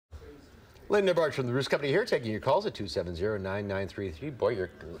Linda Barcz from the Barcz Company here, taking your calls at 270-9933. Boy, you're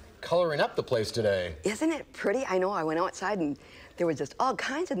coloring up the place today. Isn't it pretty? I know. I went outside and there was just all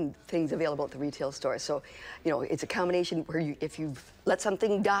kinds of things available at the retail store. So, you know, it's a combination where if you let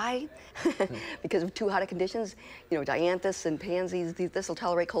something die because of too hot of conditions, you know, dianthus and pansies, this will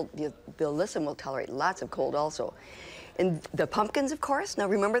tolerate cold. The alyssum will tolerate lots of cold also. And the pumpkins, of course. Now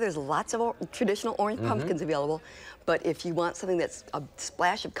remember, there's lots of traditional orange pumpkins available. But if you want something that's a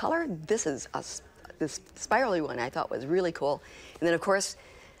splash of color, this is this spirally one I thought was really cool. And then, of course,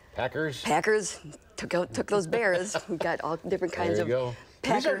 Packers took those bears. We've got all different kinds of.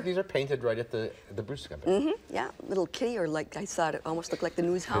 These are painted right at the Barcz Company. Yeah, little kitty, or like I thought it almost looked like the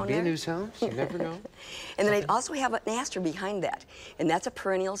news hound. Could be a news hound. You never know. And then I also have an aster behind that, and that's a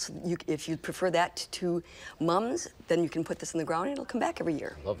perennial. So if you prefer that to mums, then you can put this in the ground, and it'll come back every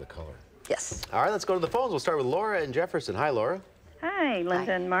year. I love the color. Yes. All right, let's go to the phones. We'll start with Laura in Jefferson. Hi, Laura. Hi,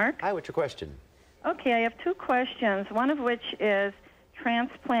 Linda and Mark. Hi, what's your question? Okay, I have two questions, one of which is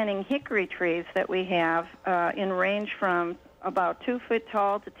transplanting hickory trees that we have in range from about 2 foot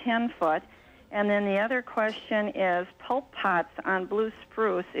tall to 10 foot. And then the other question is pulp pots on blue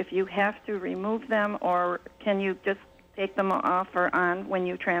spruce, if you have to remove them, or can you just take them off or on when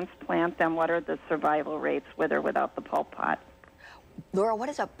you transplant them? What are the survival rates with or without the pulp pot? Laura, what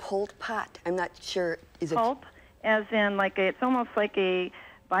is a pulp pot? I'm not sure. Is it pulp, as in like it's almost like a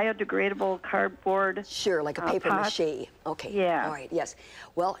biodegradable cardboard. Sure, like a paper mache. Okay. Yeah. All right. Yes.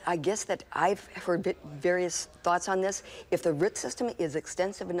 Well, I guess that I've heard various thoughts on this. If the root system is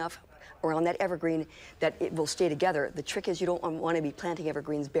extensive enough around that evergreen that it will stay together. The trick is you don't want to be planting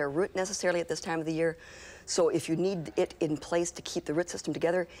evergreens bare root necessarily at this time of the year. So if you need it in place to keep the root system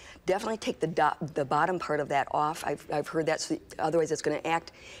together, definitely take the bottom part of that off. I've heard that. So otherwise, it's going to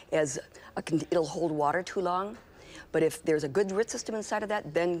act as it'll hold water too long. But if there's a good root system inside of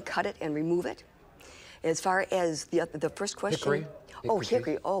that, then cut it and remove it. As far as the first question. Hickory. Oh,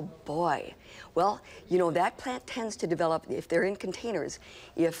 hickory. Oh, boy. Well, you know, that plant tends to develop, if they're in containers,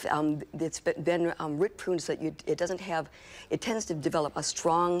 if it's been root pruned so that it doesn't have, it tends to develop a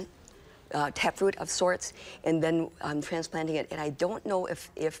strong taproot of sorts, and then transplanting it. And I don't know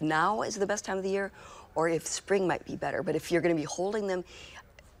if now is the best time of the year or if spring might be better. But if you're going to be holding them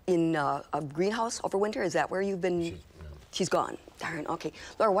in a greenhouse over winter, is that where you've been? She's gone. Darn, okay.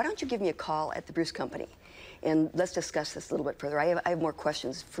 Laura, why don't you give me a call at the Barcz Company, and let's discuss this a little bit further. I have more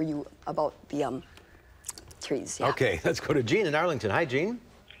questions for you about the trees. Yeah. Okay, let's go to Jean in Arlington. Hi, Jean.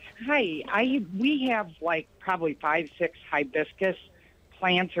 Hi. We have like probably 5, 6 hibiscus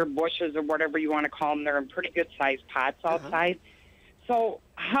plants or bushes or whatever you want to call them. They're in pretty good sized pots outside. So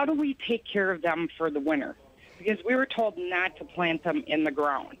how do we take care of them for the winter? Because we were told not to plant them in the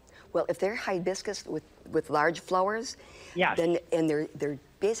ground. Well, if they're hibiscus with large flowers, yes, then they're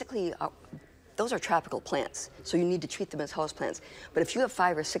basically those are tropical plants, so you need to treat them as house plants. But if you have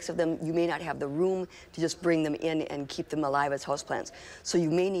 5 or 6 of them, you may not have the room to just bring them in and keep them alive as house plants. So you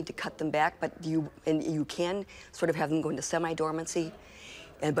may need to cut them back, but you can sort of have them go into semi-dormancy.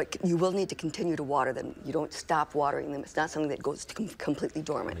 But you will need to continue to water them. You don't stop watering them. It's not something that goes completely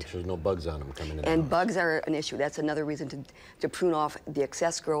dormant. Make sure there's no bugs on them coming in. And bugs are an issue. That's another reason to prune off the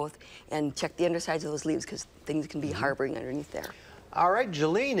excess growth and check the undersides of those leaves, because things can be harboring underneath there. All right,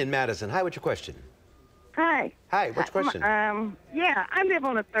 Jolene in Madison. Hi, what's your question? Hi. Hi, what's your question? Yeah, I live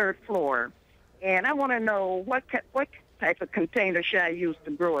on the 3rd floor, and I want to know what type of container should I use to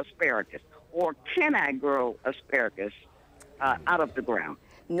grow asparagus, or can I grow asparagus out of the ground?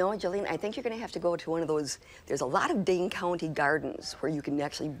 No, Jolene, I think you're going to have to go to one of those. There's a lot of Dane County gardens where you can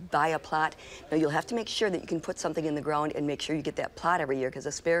actually buy a plot. Now, you'll have to make sure that you can put something in the ground and make sure you get that plot every year, because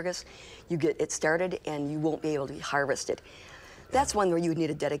asparagus, you get it started and you won't be able to harvest it. That's one where you would need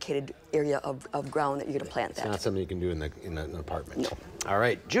a dedicated area of ground that you're going to plant that. It's not something you can do in an apartment. No. All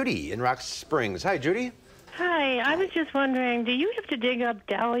right, Judy in Rock Springs. Hi, Judy. Hi, I was just wondering, do you have to dig up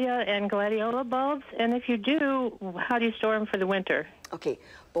dahlia and gladiola bulbs? And if you do, how do you store them for the winter? Okay,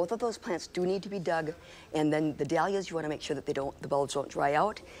 both of those plants do need to be dug, and then the dahlias, you want to make sure that the bulbs don't dry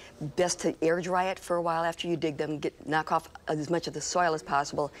out. Best to air dry it for a while after you dig them, knock off as much of the soil as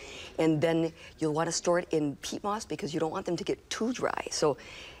possible, and then you'll want to store it in peat moss because you don't want them to get too dry. So,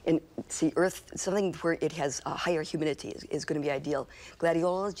 and see, something where it has a higher humidity is going to be ideal.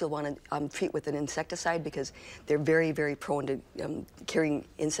 Gladiolas, you'll want to treat with an insecticide because they're very, very prone to carrying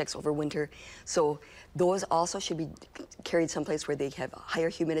insects over winter. So those also should be carried someplace where they have higher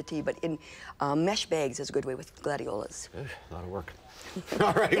humidity, but in mesh bags is a good way with gladiolas. A lot of work.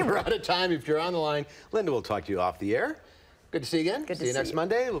 All right, we're out of time. If you're on the line, Linda will talk to you off the air. Good to see you again. Good to see you next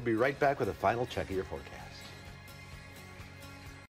Monday. We'll be right back with a final check of your forecast.